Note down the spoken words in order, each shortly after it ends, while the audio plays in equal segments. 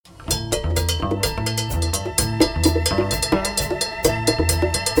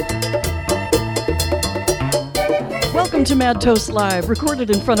Welcome to Mad Toast Live, recorded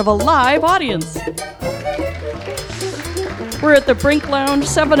in front of a live audience. We're at the Brink Lounge,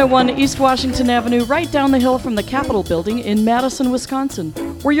 701 East Washington Avenue, right down the hill from the Capitol Building in Madison, Wisconsin.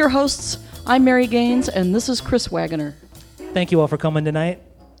 We're your hosts. I'm Mary Gaines, and this is Chris Wagoner. Thank you all for coming tonight.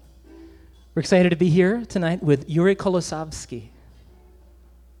 We're excited to be here tonight with Yuri Kolosovsky.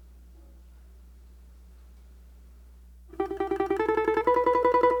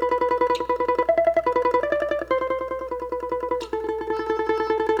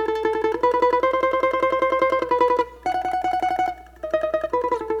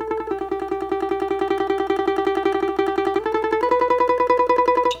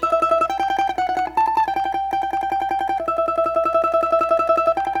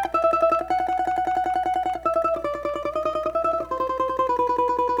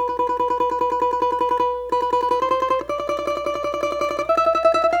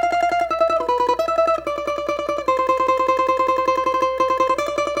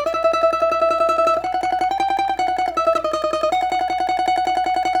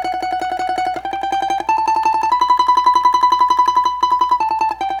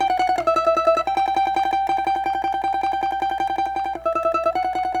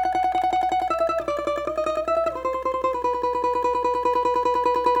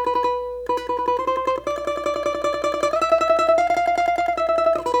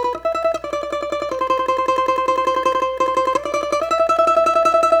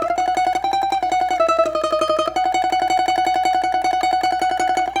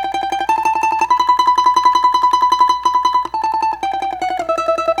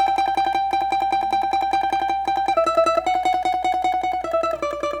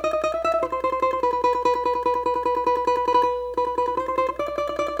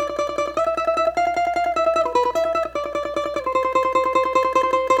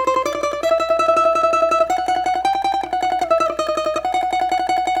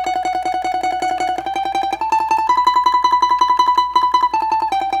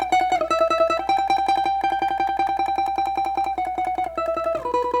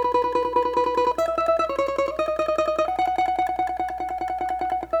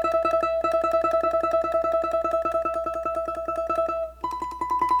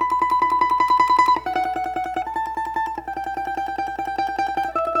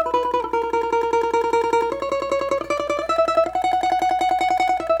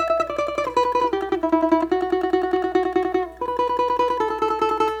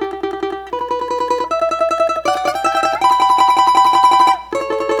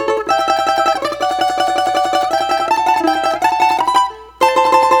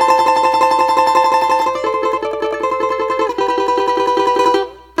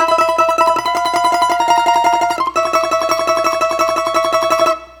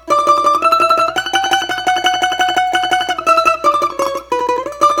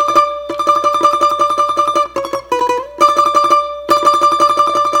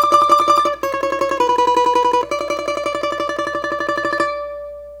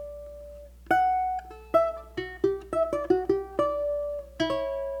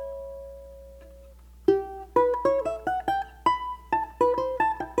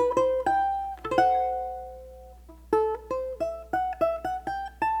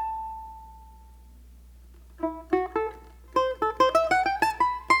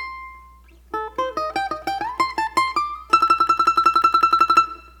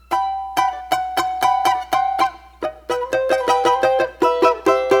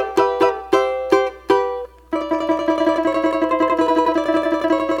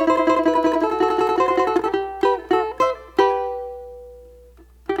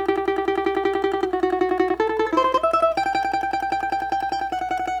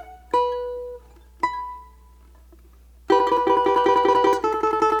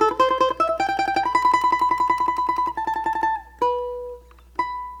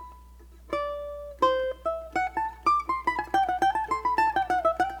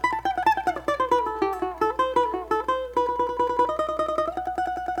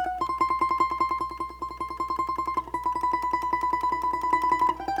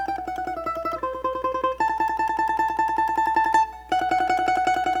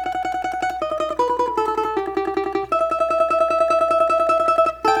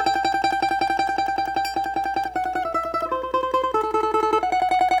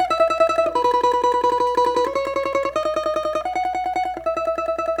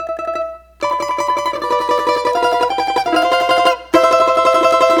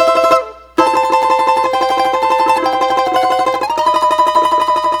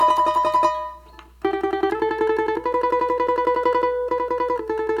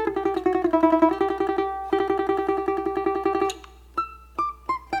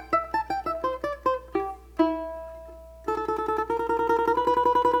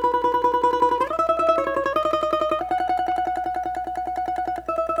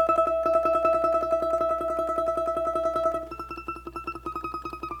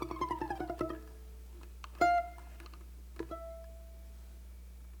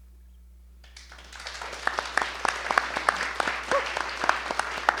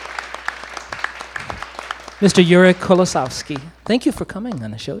 Mr. Yuri Kolosowski, thank you for coming on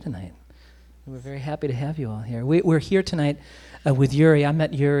the show tonight. We're very happy to have you all here. We're here tonight with Yuri. I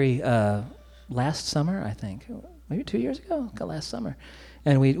met Yuri last summer, I think, maybe 2 years ago, last summer.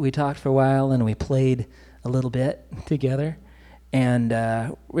 And we talked for a while, and we played a little bit together,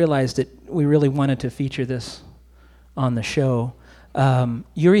 and realized that we really wanted to feature this on the show.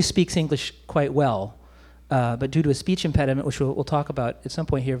 Yuri speaks English quite well, but due to a speech impediment, which we'll talk about at some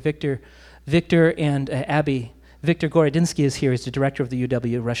point here, Victor and Abby, Victor Gorodinsky is here. He's the director of the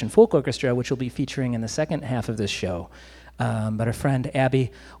UW Russian Folk Orchestra, which we'll be featuring in the second half of this show. But our friend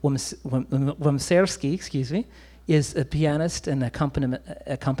Abby Wamsersky, is a pianist and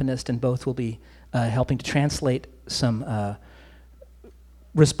accompanist, and both will be helping to translate some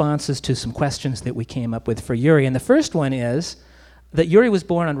responses to some questions that we came up with for Yuri. And the first one is that Yuri was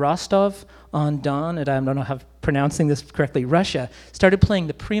born on Rostov-on-Don, and I don't know how I'm pronouncing this correctly, Russia, started playing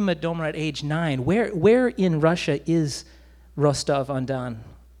the prima domra at age 9. Where in Russia is Rostov-on-Don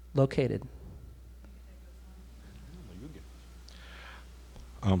located?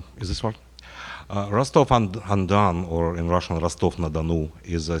 Is this one? Rostov-on-Don, or in Russian Rostov-na-Donu,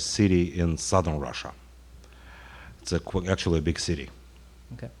 is a city in southern Russia. It's actually a big city.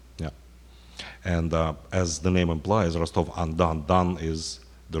 Okay. Yeah. And as the name implies, Rostov-on-Don, Don is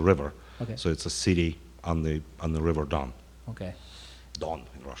the river. Okay. So it's a city on the river Don. Okay. Don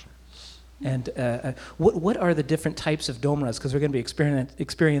in Russian. And what are the different types of domras? Because we're going to be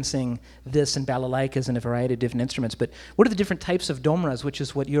experiencing this in balalaikas and a variety of different instruments. But what are the different types of domras, which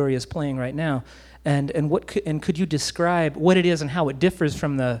is what Yuri is playing right now? And could you describe what it is and how it differs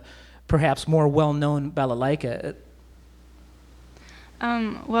from the perhaps more well-known balalaika?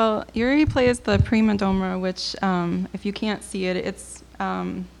 Well, Yuri plays the prima domra, which, if you can't see it, it's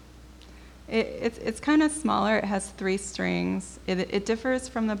kind of smaller. It has 3 strings. It differs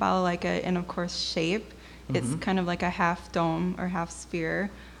from the balalaika in, of course, shape. Mm-hmm. It's kind of like a half dome or half sphere.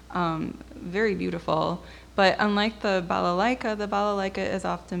 Very beautiful. But unlike the balalaika is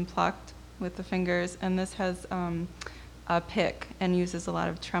often plucked with the fingers, and this has a pick and uses a lot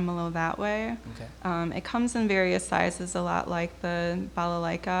of tremolo that way. Okay. It comes in various sizes, a lot like the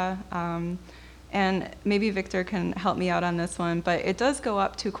balalaika. And maybe Victor can help me out on this one, but it does go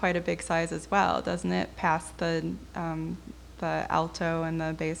up to quite a big size as well, doesn't it? Past the alto and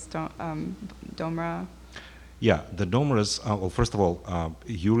the bass domra. Yeah, the domras. Well, first of all,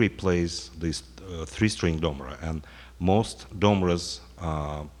 Yuri plays this 3-string domra, and most domras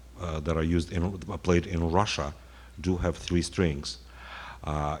that are played in Russia do have 3 strings.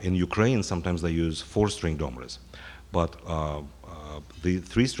 In Ukraine, sometimes they use 4-string domras, but the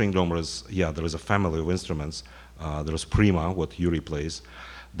 3-string domras, yeah, there is a family of instruments. There's prima, what Yuri plays.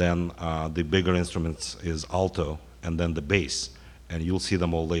 Then the bigger instruments is alto, and then the bass. And you'll see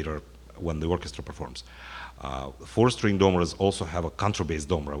them all later when the orchestra performs. 4-string domras also have a contrabass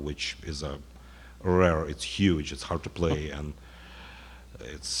domra, which is a rare. It's huge. It's hard to play, and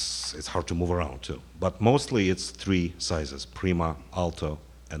it's hard to move around too. But mostly it's 3 sizes: prima, alto,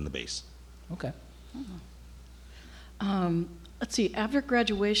 and the bass. Okay. Let's see, after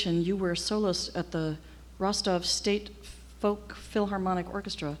graduation, you were a soloist at the Rostov State Folk Philharmonic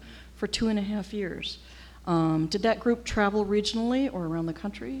Orchestra for 2.5 years. Did that group travel regionally or around the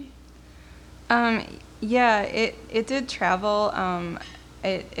country? Yeah, it did travel.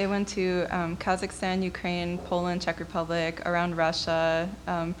 It went to Kazakhstan, Ukraine, Poland, Czech Republic, around Russia,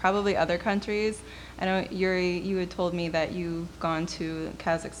 probably other countries. I know, Yuri, you had told me that you've gone to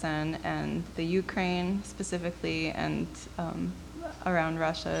Kazakhstan and the Ukraine specifically, and around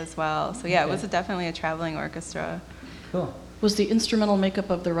Russia as well. So yeah, okay. It was definitely a traveling orchestra. Cool. Was the instrumental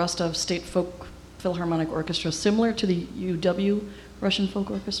makeup of the Rostov State Folk Philharmonic Orchestra similar to the UW Russian Folk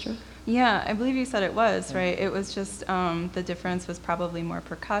Orchestra? Yeah, I believe you said it was, right? It was just, the difference was probably more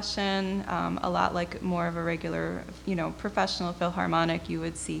percussion, a lot like more of a regular, professional philharmonic you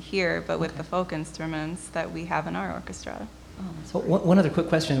would see here, but with the folk instruments that we have in our orchestra. So one other quick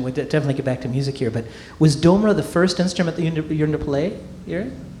question, we'll definitely get back to music here, but was domra the first instrument that you're going to play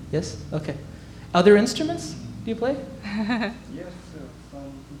here? Yes? Okay. Other instruments do you play? Yes,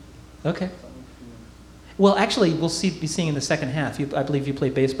 some. Okay. Well, actually, we'll be seeing in the second half. I believe you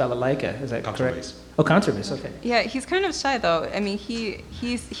play bass balalaika. Is that correct? Oh, contrabass. Okay. Yeah, he's kind of shy though. I mean, he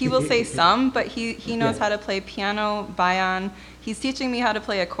will say some, but he knows how to play piano, bayan. He's teaching me how to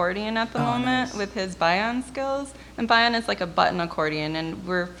play accordion at the moment with his bayan skills. And bayan is like a button accordion, and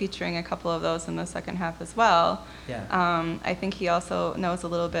we're featuring a couple of those in the second half as well. Yeah. I think he also knows a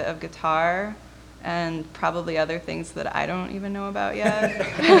little bit of guitar and probably other things that I don't even know about yet.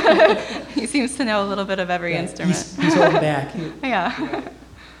 He seems to know a little bit of every instrument. He's holding back. Yeah.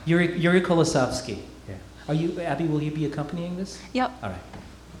 Yuri Kolosowski. Yeah. Are you, Abby, will you be accompanying this? Yep. All right.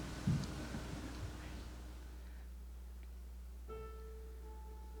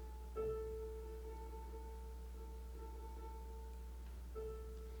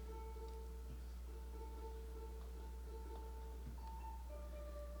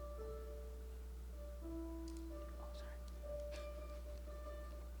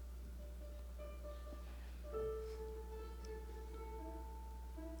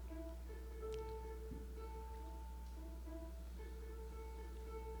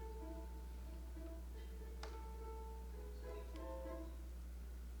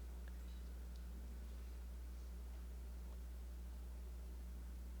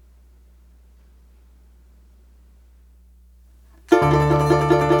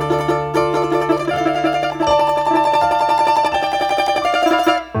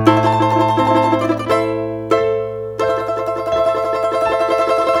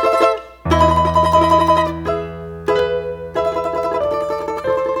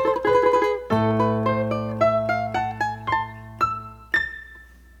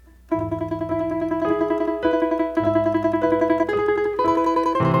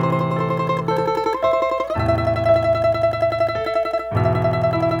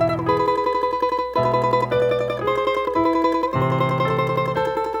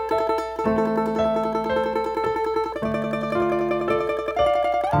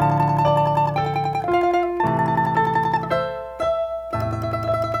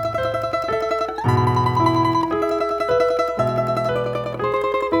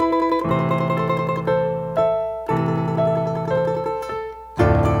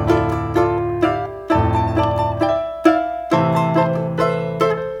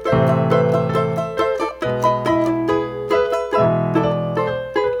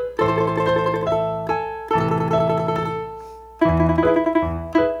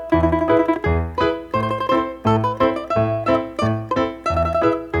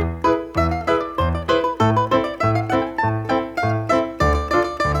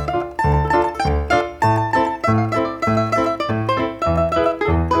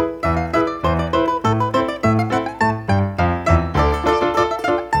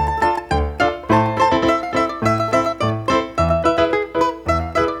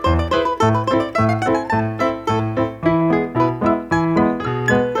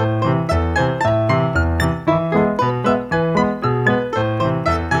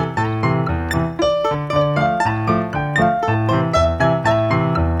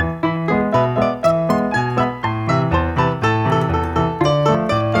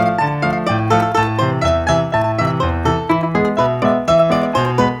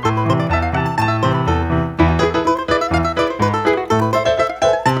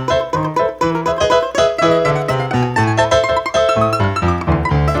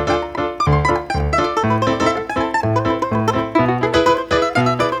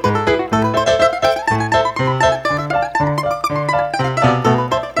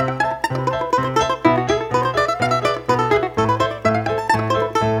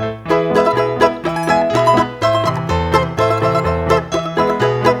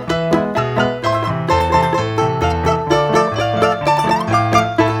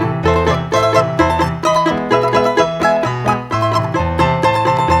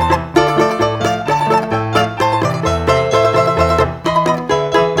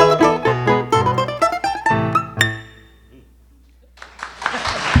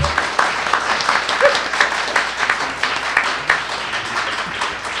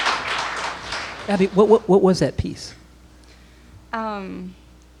 Abby, what was that piece? I will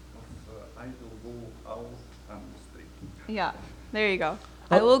go out on the street. Yeah, there you go.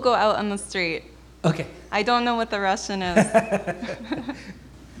 I will go out on the street. Okay. I don't know what the Russian is.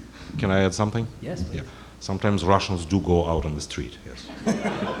 Can I add something? Yes, please. Yeah. Sometimes Russians do go out on the street, yes.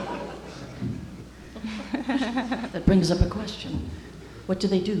 That brings up a question. What do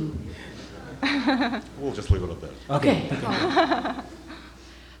they do? We'll just leave it at that. Okay.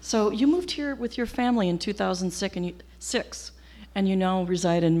 So you moved here with your family in 2006, and you now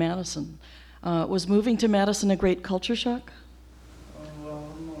reside in Madison. Was moving to Madison a great culture shock? Well,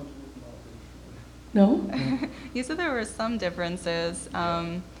 no, it was not actually. No? You said there were some differences.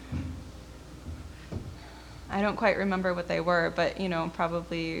 I don't quite remember what they were, but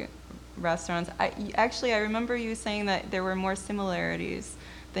probably restaurants. I remember you saying that there were more similarities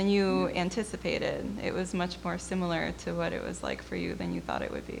than you anticipated. It was much more similar to what it was like for you than you thought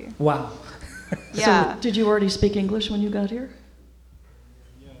it would be. Wow. Yeah. So did you already speak English when you got here?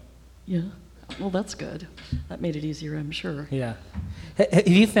 Yeah. Yeah. Well, that's good. That made it easier, I'm sure. Yeah. Have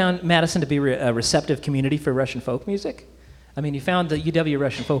you found Madison to be a receptive community for Russian folk music? I mean, you found the UW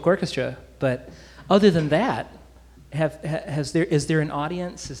Russian Folk Orchestra, but Other than that, is there an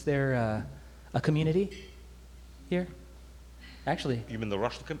audience? Is there a community here? Actually, You mean the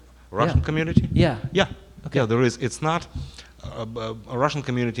Russian community? yeah. Yeah, Okay. yeah, there is. It's not a Russian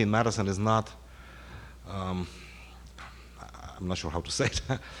community in Madison is not. I'm not sure how to say it.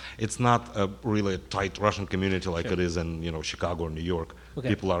 It's not a really tight Russian community like Sure. it is in Chicago or New York. Okay.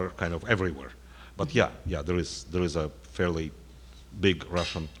 People are kind of everywhere. But yeah, there is a fairly big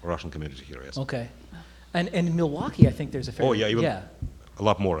Russian community here. Yes. Okay. And in Milwaukee, I think there's a fair. Oh yeah, even Yeah. a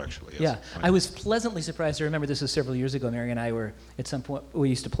lot more actually. Yes. Yeah, Right. I was pleasantly surprised. I remember this was several years ago. Mary and I were at some point. We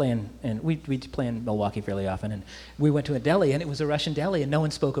used to play and we'd play in Milwaukee fairly often, and we went to a deli, and it was a Russian deli, and no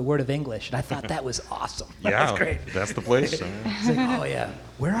one spoke a word of English, and I thought that was awesome. That Yeah, was great. that's the place. It's like, oh yeah,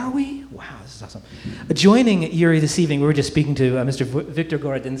 where are we? Wow, this is awesome. Joining Yuri this evening, we were just speaking to Mr. Viktor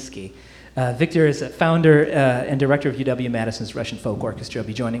Gorodinsky. Victor is a founder and director of UW-Madison's Russian Folk Orchestra. He'll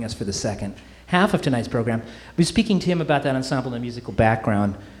be joining us for the second half of tonight's program. We'll be speaking to him about that ensemble and musical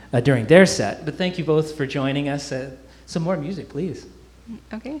background during their set. But thank you both for joining us. Some more music, please.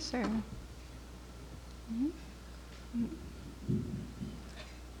 Okay, sure.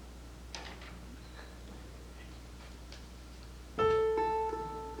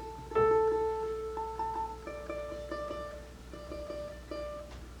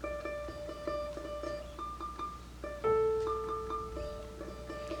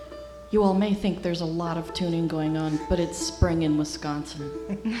 You all may think there's a lot of tuning going on, but it's spring in Wisconsin,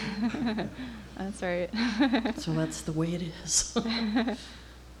 That's right. so that's the way it is.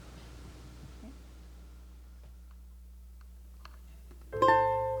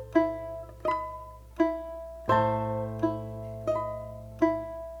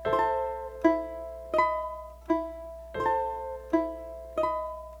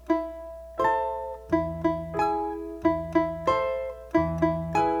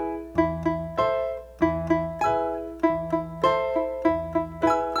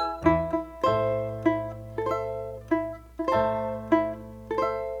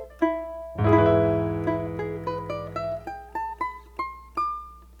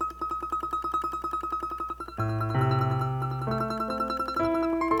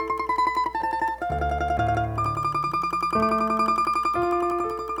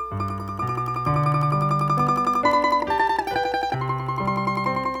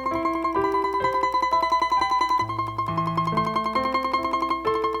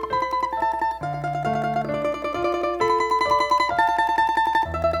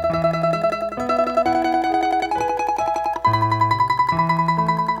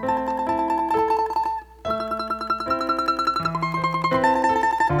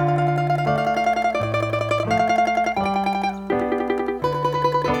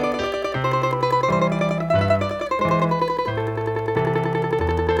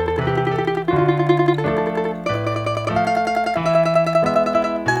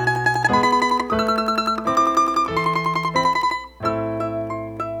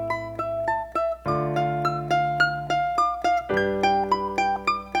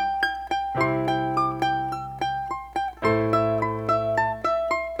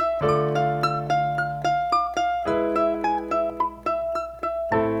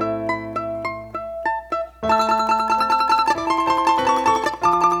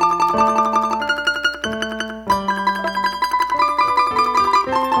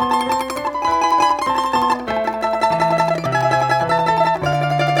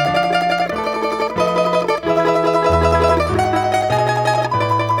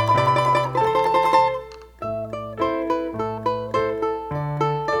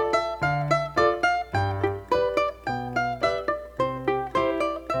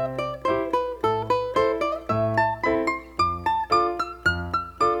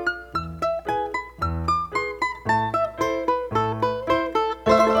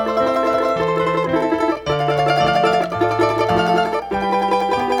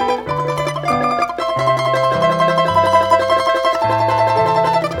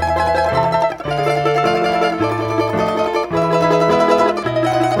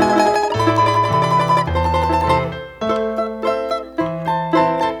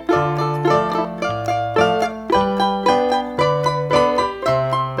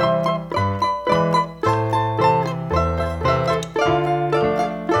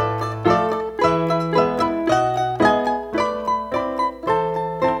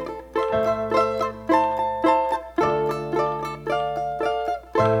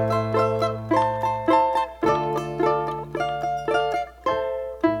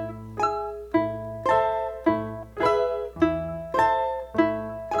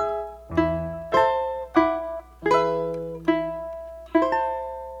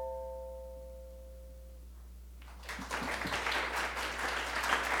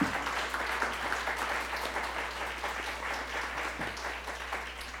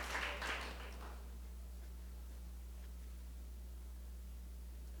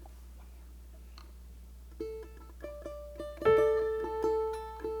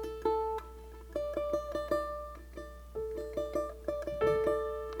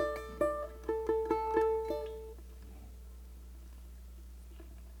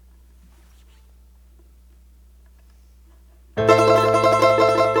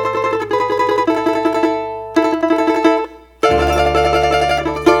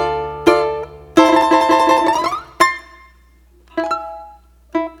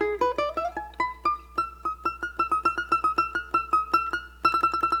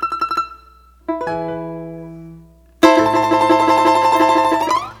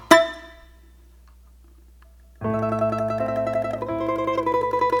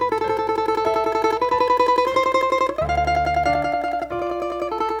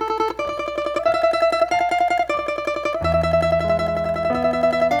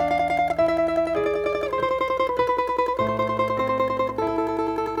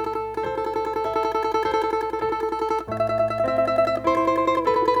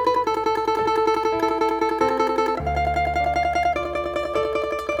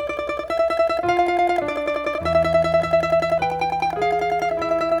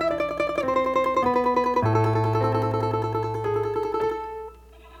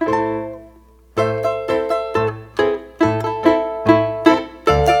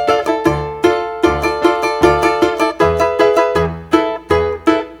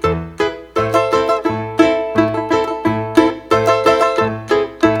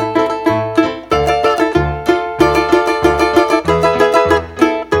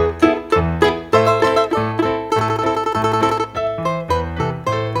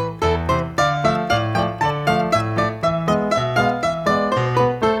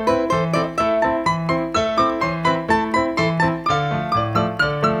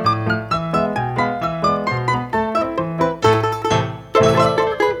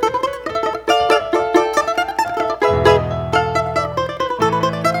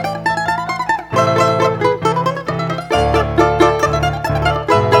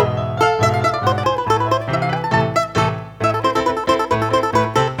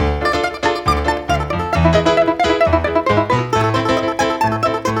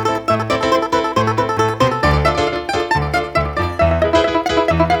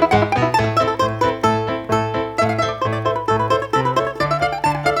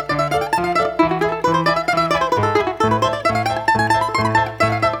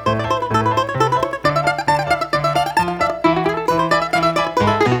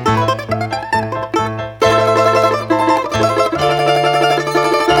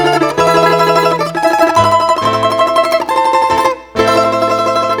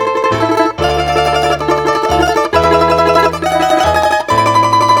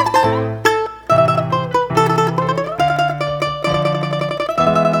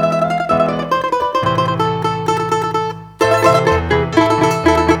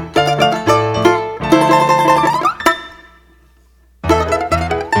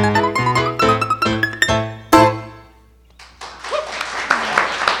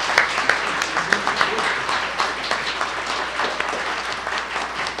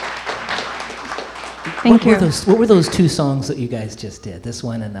 Thank you. What were those two songs that you guys just did? This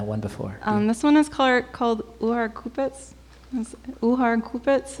one and that one before? This one is called Uhar Kupits. Uhar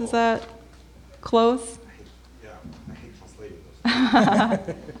Kupits, is that close? Yeah, I hate translating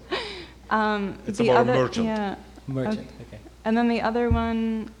this. It's The about a other, merchant. yeah. Merchant. Okay. And then the other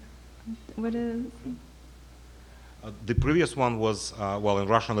one, what is? The previous one was, well, in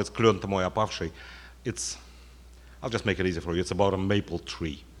Russian it's Klен ты мой опавший. I'll just make it easy for you. It's about a maple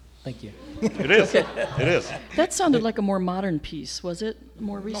tree. Thank you. It is. It is. That sounded like a more modern piece. Was it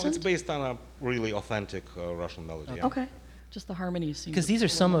more No, recent? it's based on a really authentic Russian melody. Yeah. Okay. Just the harmonies seem. Because these are a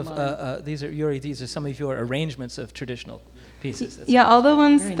little some more of modern. these are Yuri. These are some of your arrangements of traditional pieces. That's Yeah, all the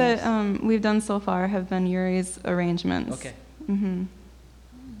ones Very that we've done so far have been Yuri's arrangements. Okay. Hmm.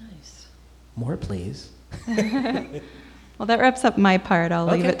 Nice. More, please. Well, that wraps up my part. I'll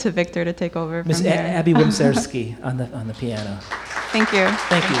leave Okay. it to Victor to take over Miss from here. Abby Wimserski on the piano. Thank you.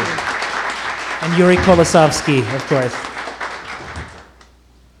 Thank you. And Yuri Kolosovsky, of course.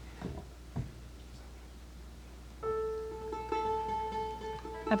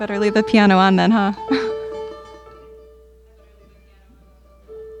 I better leave the piano on then, huh?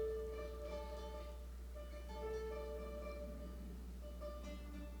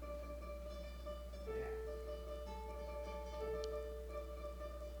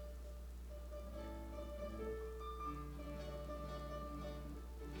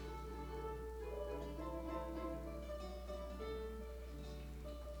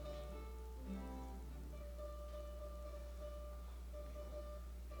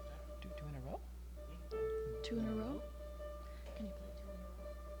 Two in a row?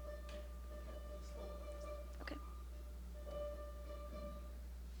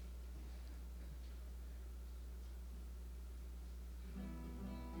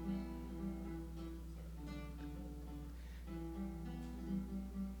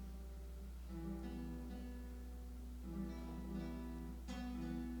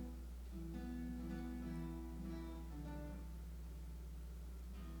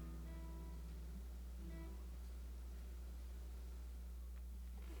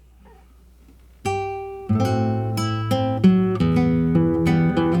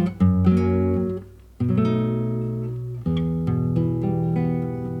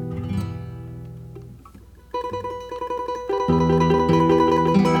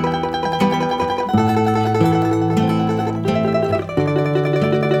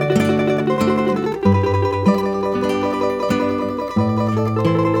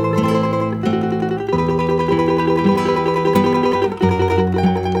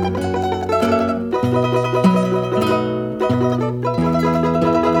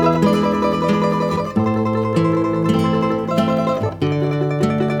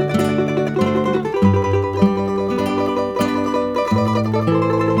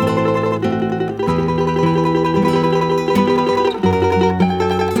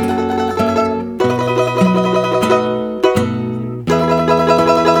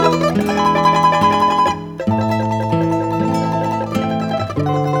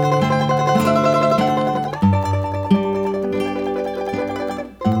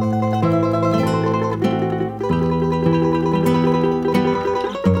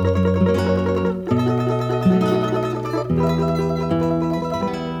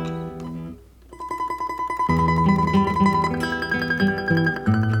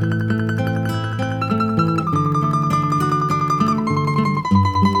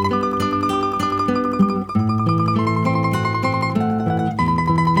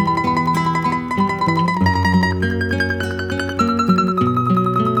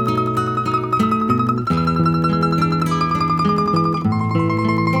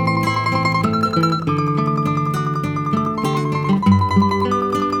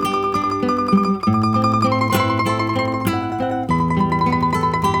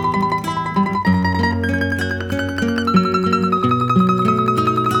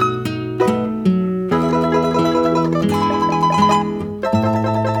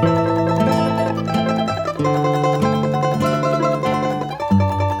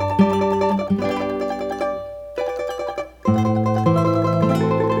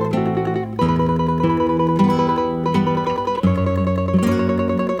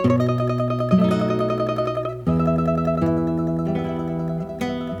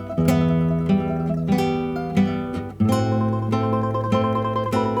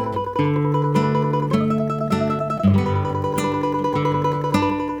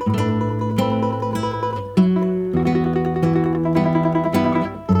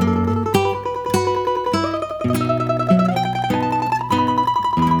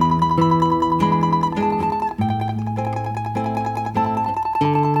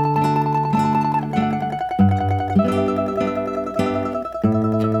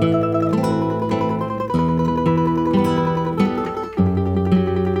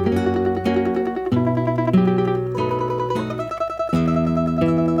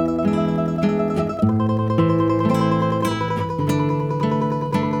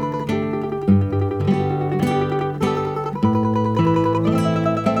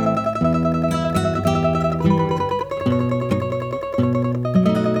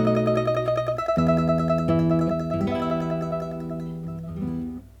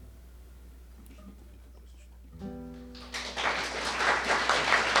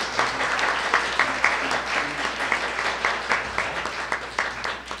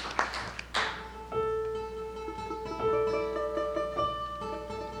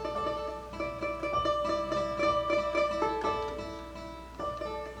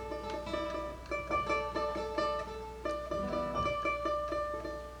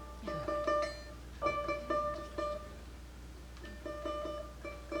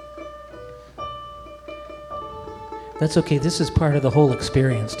 That's okay. This is part of the whole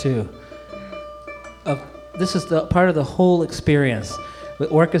experience too. This is the part of the whole experience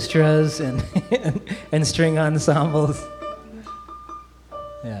with orchestras and and string ensembles.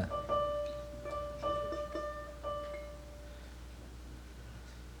 Yeah.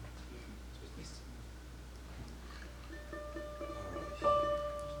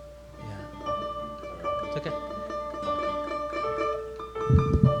 Yeah. It's okay.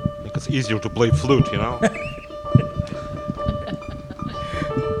 I think it's easier to play flute, you know?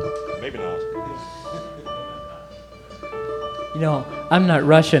 Maybe not. You know, I'm not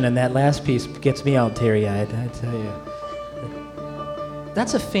Russian, and that last piece gets me all teary-eyed, I tell you.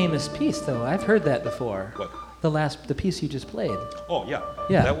 That's a famous piece, though. I've heard that before. What? The piece you just played. Oh, yeah.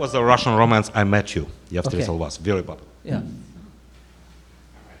 Yeah. That was the Russian romance, I Met You. Yevgeny Okay. Salvas. Very popular. Yeah.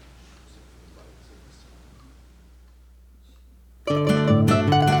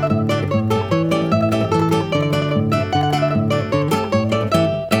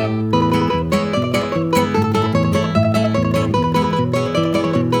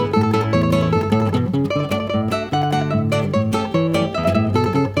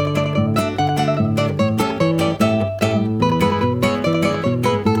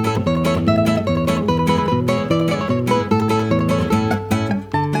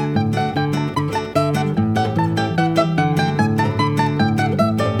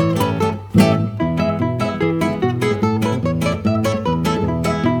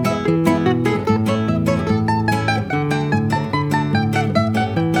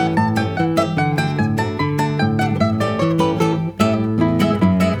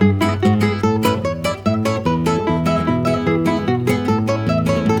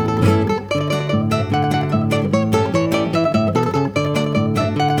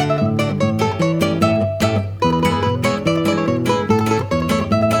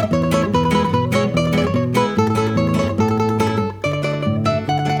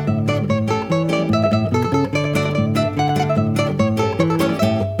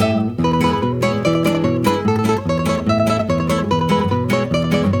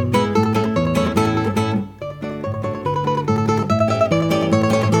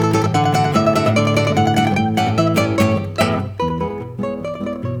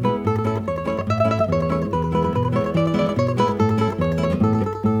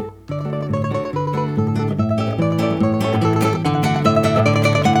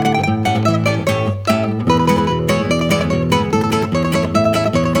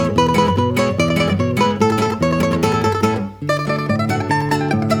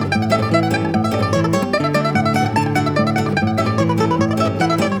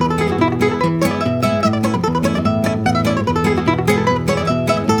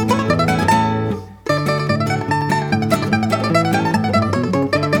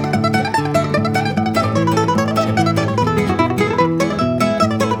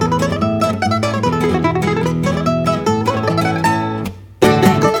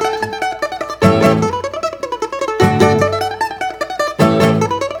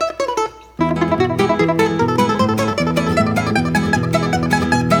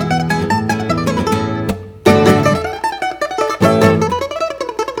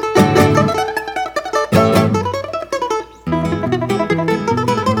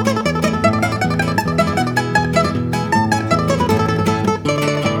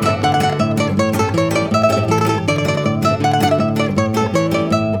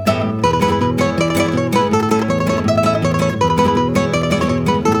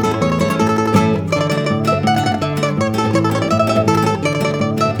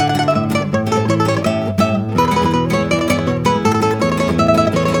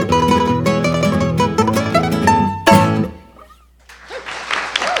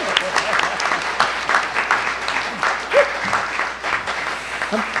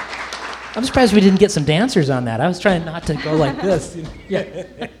 I'm surprised we didn't get some dancers on that. I was trying not to go like this. Yeah.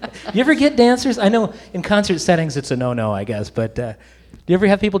 You ever get dancers? I know in concert settings it's a no-no, I guess, but do you ever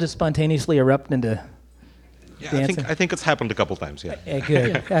have people just spontaneously erupt into Yeah, dancing? I think it's happened a couple times, yeah. Yeah,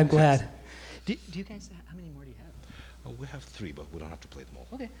 good. I'm glad. Do you guys, how many more do you have? Oh, we have 3, but we don't have to play them all.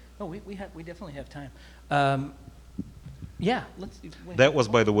 Okay. No, we definitely have time. Yeah, let's. That was,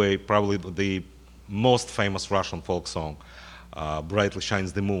 by the way, probably the most famous Russian folk song, Brightly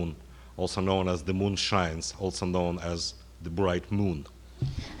Shines the Moon, also known as The Moon Shines, also known as The Bright Moon.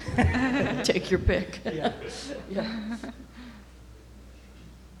 Take your pick. Yeah. Yeah.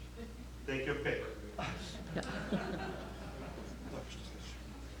 Take your pick.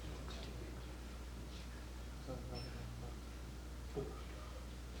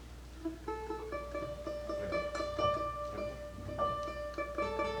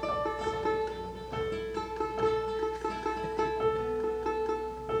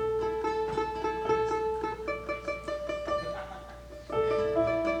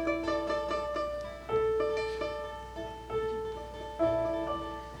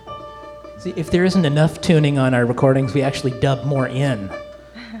 See, if there isn't enough tuning on our recordings, we actually dub more in.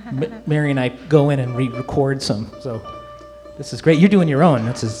 Mary and I go in and re-record some, so this is great. You're doing your own.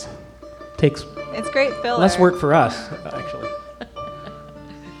 Takes It's great filler. less work for us, actually.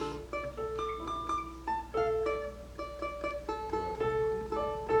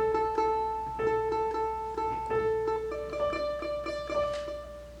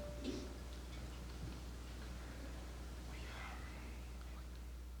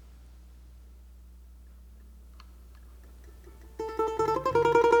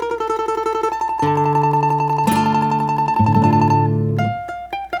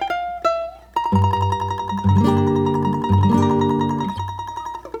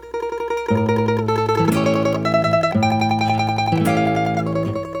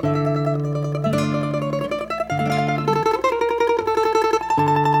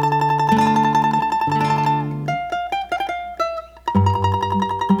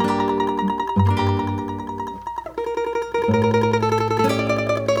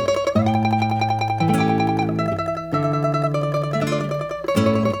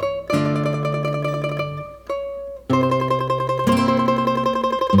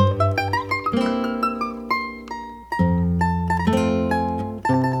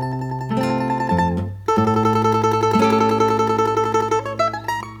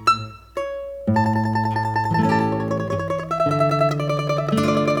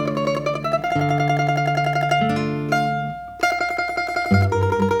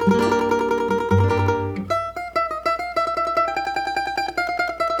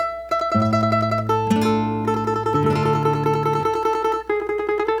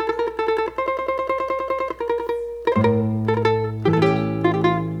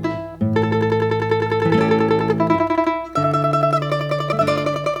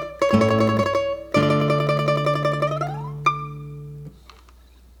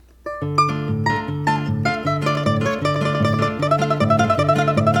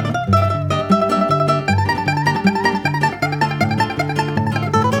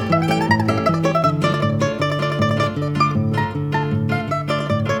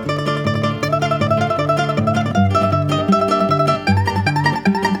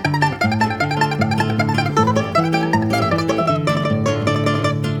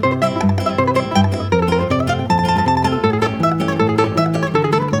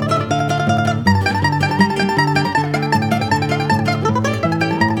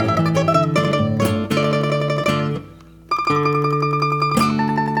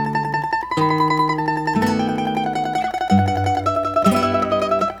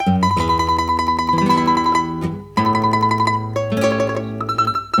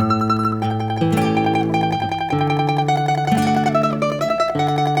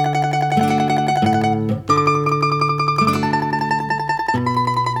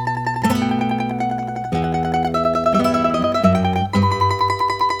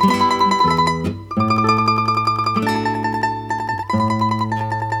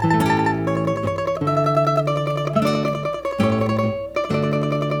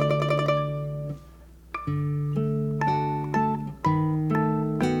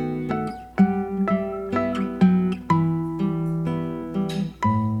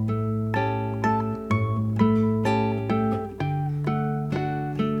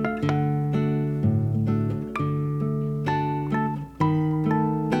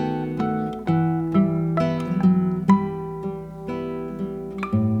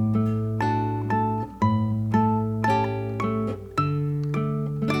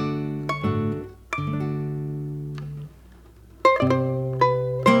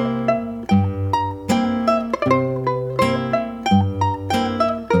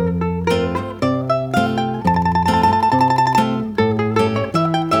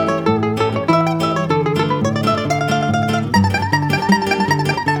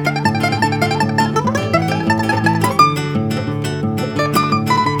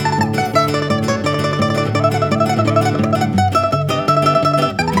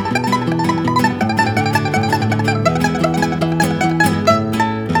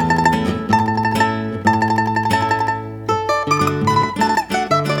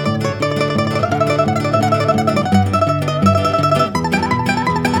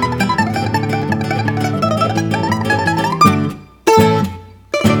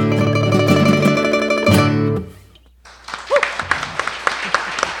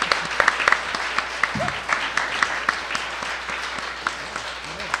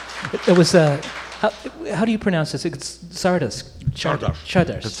 It was, how do you pronounce this? It's Sardas.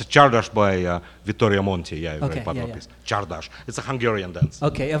 Csárdás. It's a Csárdás by Vittorio Monti. Yeah, a very Okay, popular yeah. piece. Csárdás. It's a Hungarian dance.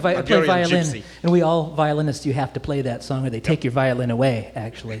 Okay, I play Hungarian violin, gypsy. and we all violinists, you have to play that song, or they take your violin away.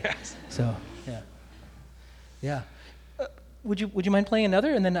 Actually, so yeah. Would you mind playing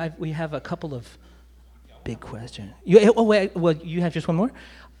another? And then we have a couple of big questions. You have just one more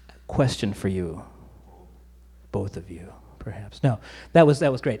question for you, both of you, perhaps. No, that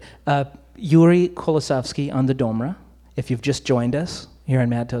was great. Yuri Kolosovsky on the Domra. If you've just joined us here on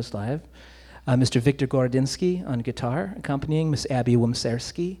Mad Toast Live, Mr. Victor Gorodinsky on guitar, accompanying Miss Abby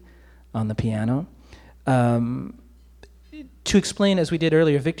Wimserski on the piano. To explain, as we did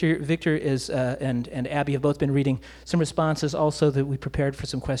earlier, Victor is and Abby have both been reading some responses also that we prepared for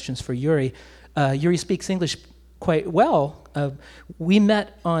some questions for Yuri. Yuri speaks English quite well. We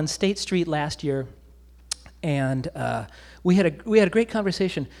met on State Street last year, and we had a great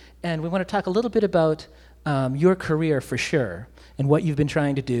conversation, and we want to talk a little bit about your career for sure, and what you've been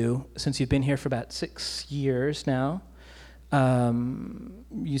trying to do since you've been here for about 6 years now.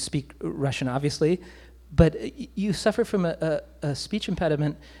 You speak Russian, obviously, but you suffer from a speech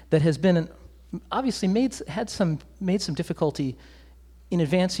impediment that has been obviously made some difficulty in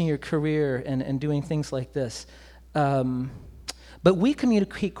advancing your career and doing things like this. But we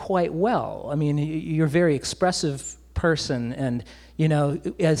communicate quite well. I mean, you're a very expressive person, and you know,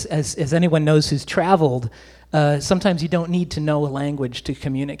 as anyone knows who's traveled, sometimes you don't need to know a language to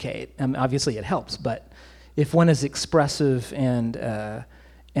communicate. Obviously, it helps, but if one is expressive and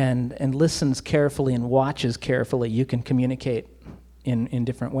listens carefully and watches carefully, you can communicate in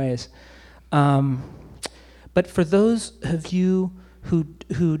different ways. But for those of you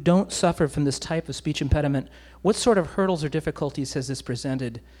who don't suffer from this type of speech impediment, what sort of hurdles or difficulties has this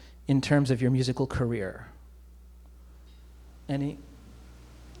presented in terms of your musical career? Any?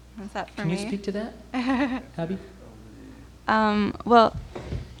 Is that for Can me? you speak to that, Abby? Well,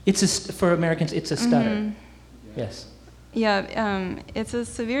 For Americans, it's a stutter. Yes. yeah, it's a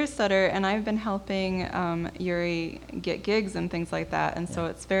severe stutter, and I've been helping Yuri get gigs and things like that, and so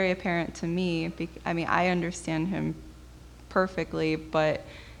it's very apparent to me. I mean, I understand him perfectly, but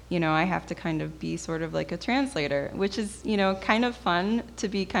you know, I have to kind of be sort of like a translator, which is, you know, kind of fun to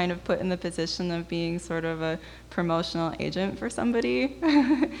be kind of put in the position of being sort of a promotional agent for somebody.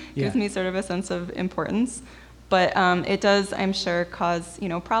 Gives me sort of a sense of importance. But it does, I'm sure, cause, you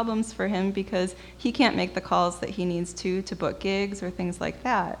know, problems for him because he can't make the calls that he needs to book gigs or things like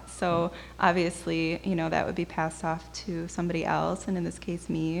that. So obviously, you know, that would be passed off to somebody else, and in this case,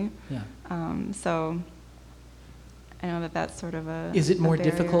 me. Yeah. So I know that that's sort of a. Is it more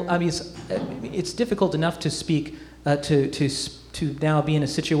difficult? I mean, it's difficult enough to speak, to now be in a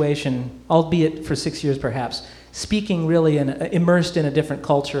situation, albeit for 6 years perhaps, speaking really immersed in a different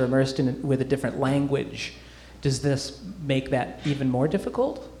culture, with a different language. Does this make that even more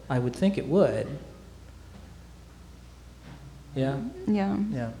difficult? I would think it would. Yeah? Yeah.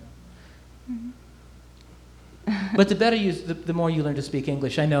 Yeah. But the more you learn to speak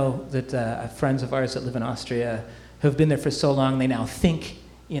English, I know that friends of ours that live in Austria who've been there for so long, they now think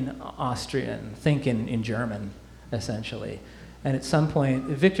in Austrian, think in German, essentially. And at some point,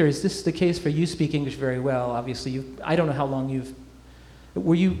 Victor, is this the case for you? Speak English very well, obviously. I don't know how long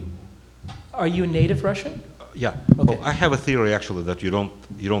are you a native Russian? Yeah. Okay. Well, I have a theory actually that you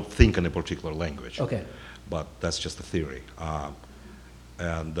don't think in a particular language. Okay. But that's just a theory,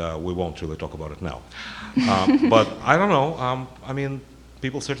 and we won't really talk about it now. But I don't know. I mean,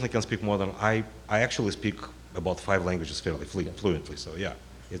 people certainly can speak more than I actually speak about 5 languages fairly fluently. So yeah,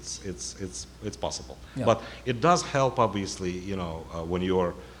 it's possible. Yeah. But it does help, obviously, you know, when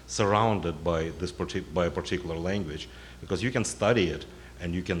you're surrounded by by a particular language, because you can study it.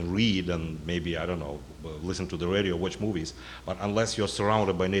 And you can read and maybe, I don't know, listen to the radio, watch movies. But unless you're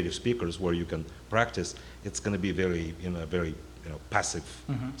surrounded by native speakers where you can practice, it's going to be in a very passive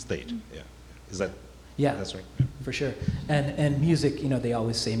state. Yeah. Is that? Yeah. That's right. For sure. And music, you know, they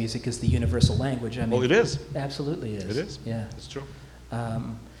always say music is the universal language. I mean, well, it is. Absolutely is. It is. Yeah. It's true.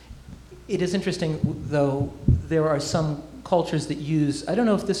 It is interesting, though, there are some cultures that use, I don't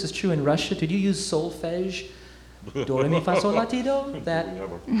know if this is true in Russia, did you use solfege? Do, re, mi, fa, sol, la, ti, do? That?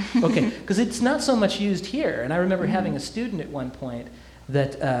 Okay, because it's not so much used here. And I remember having a student at one point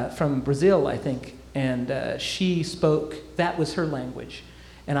that from Brazil, I think, and she spoke, that was her language.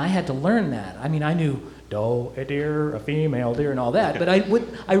 And I had to learn that. I mean, I knew do, a deer, a female deer, and all that, but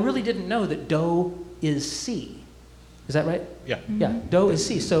I really didn't know that do is C. Is that right? Yeah. Yeah, do is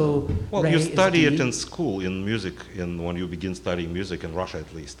C, so well, re you is study D. it in school, in music, when you begin studying music in Russia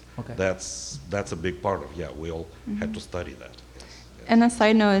at least. Okay. That's a big part of, we all had to study that. Yes. And a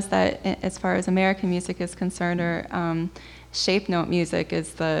side note is that as far as American music is concerned, or shape note music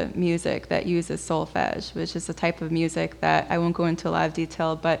is the music that uses solfege, which is a type of music that I won't go into a lot of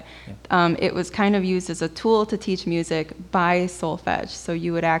detail, but it was kind of used as a tool to teach music by solfege. So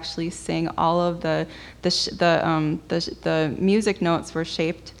you would actually sing all of the music notes were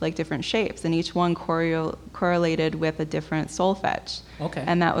shaped like different shapes, and each one correlated with a different solfege. Okay.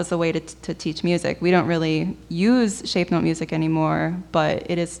 And that was the way to teach music. We don't really use shape note music anymore, but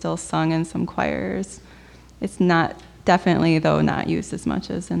it is still sung in some choirs. It's not, definitely though, not used as much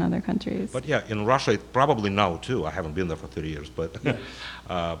as in other countries. But yeah, in Russia, it probably now too. I haven't been there for 30 years, but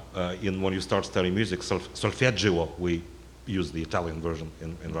when you start studying music, solfeggio, we use the Italian version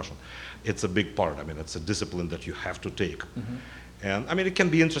in Russian. It's a big part. I mean, it's a discipline that you have to take. Mm-hmm. And I mean, it can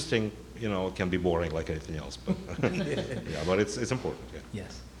be interesting, it can be boring like anything else, but yeah, but it's important. Yeah.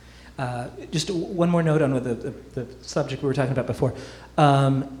 Yes. Just one more note on the subject we were talking about before.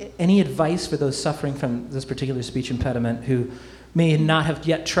 Any advice for those suffering from this particular speech impediment who may not have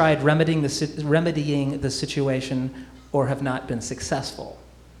yet tried remedying the situation or have not been successful?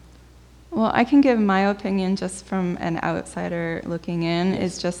 Well, I can give my opinion just from an outsider looking in,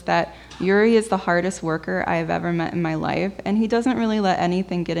 is just that Yuri is the hardest worker I have ever met in my life, and he doesn't really let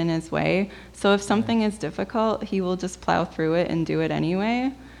anything get in his way. So if something is difficult, he will just plow through it and do it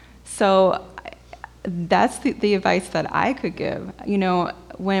anyway. So that's the advice that I could give.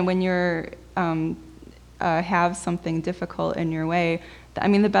 When you're have something difficult in your way, I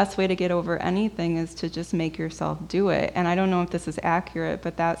mean, the best way to get over anything is to just make yourself do it. And I don't know if this is accurate,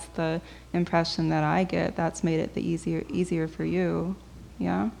 but that's the impression that I get. That's made it easier for you.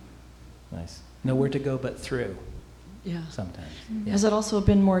 Yeah. Nice. Nowhere to go but through. Yeah. Sometimes. Mm-hmm. Yeah. Has it also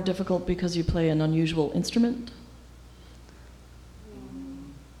been more difficult because you play an unusual instrument?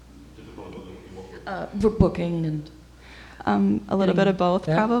 Booking and... A little bit of both,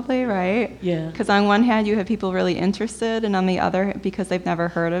 Yeah. probably, right? Yeah. Because on one hand, you have people really interested, and on the other, because they've never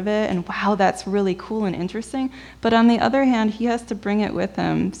heard of it, and wow, that's really cool and interesting. But on the other hand, he has to bring it with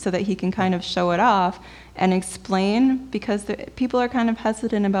him so that he can kind of show it off and explain, because people are kind of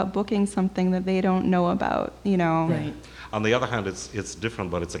hesitant about booking something that they don't know about, Right. On the other hand, it's different,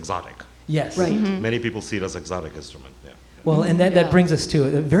 but it's exotic. Yes. Right. Many people see it as exotic instrument. Yeah. Well, and that Yeah. brings us to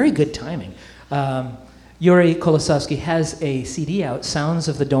a very good timing. Yuri Kolosovsky has a CD out, Sounds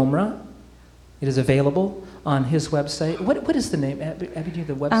of the Domra. It is available on his website. What is the name? Abby, do you have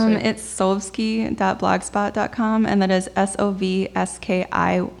the website? It's sovsky.blogspot.com, and that is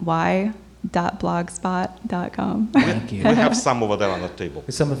sovskiy.blogspot.com. Thank you. We have some over there on the table.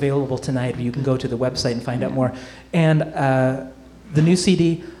 There's some available tonight, but you can go to the website and find out more. And the new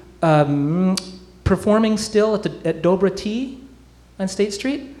CD, performing still at Dobra Tea on State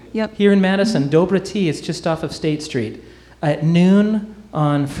Street? Yep. Here in Madison, Dobra Tea is just off of State Street at noon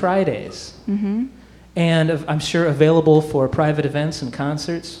on Fridays. Mm-hmm. And I'm sure available for private events and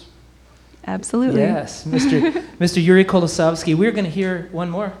concerts. Absolutely. Yes, Mr. Yuri Kolosovsky. We're going to hear one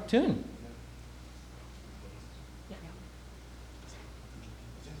more tune.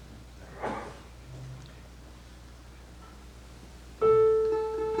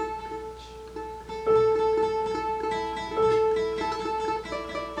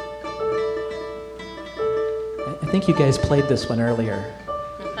 I think you guys played this one earlier.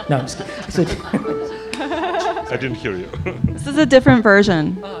 No, I'm just kidding. I didn't hear you. This is a different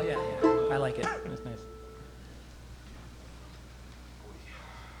version. Oh, yeah. I like it. That's nice.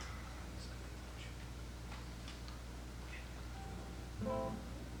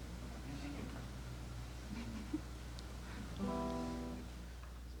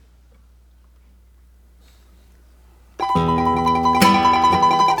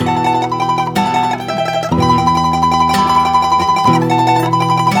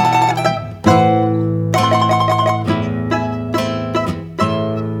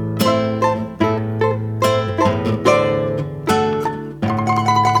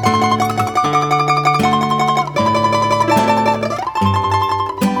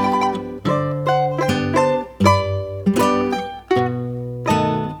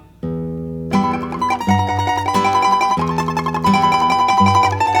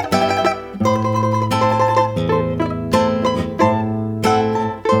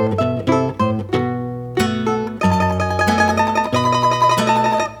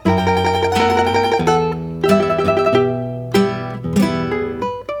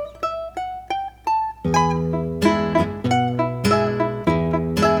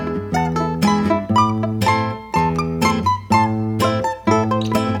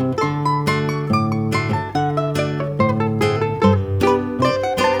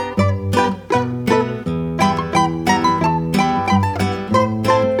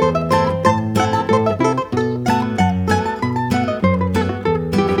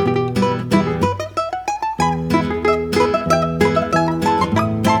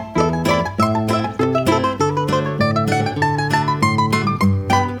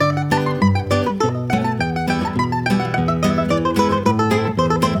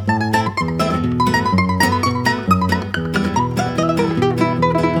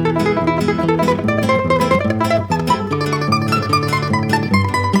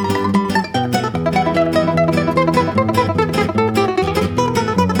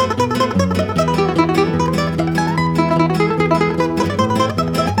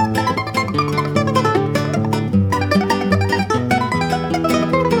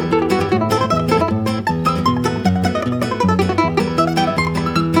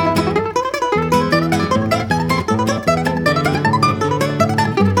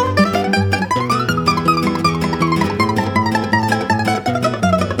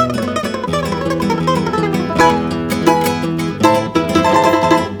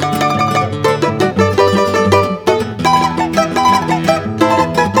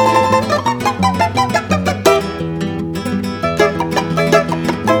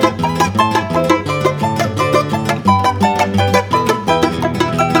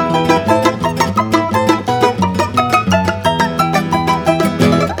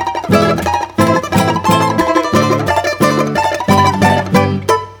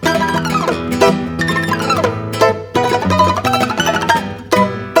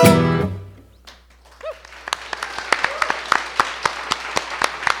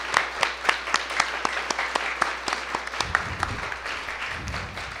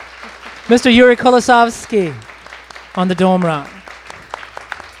 Mr. Yuri Kolosovsky on the Domra.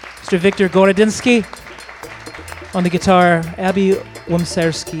 Mr. Viktor Gorodinsky on the guitar. Abby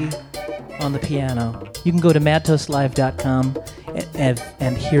Wimserski on the piano. You can go to madtostlive.com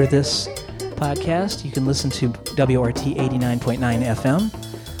and hear this podcast. You can listen to WRT 89.9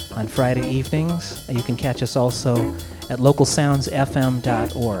 FM on Friday evenings. You can catch us also at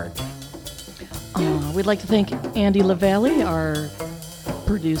localsoundsfm.org. We'd like to thank Andy LaValle, our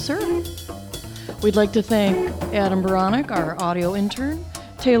producer. We'd like to thank Adam Baronic, our audio intern,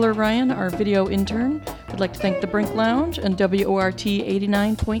 Taylor Ryan, our video intern. We'd like to thank the Brink Lounge and WORT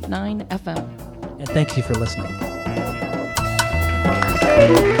 89.9 FM. And thank you for listening.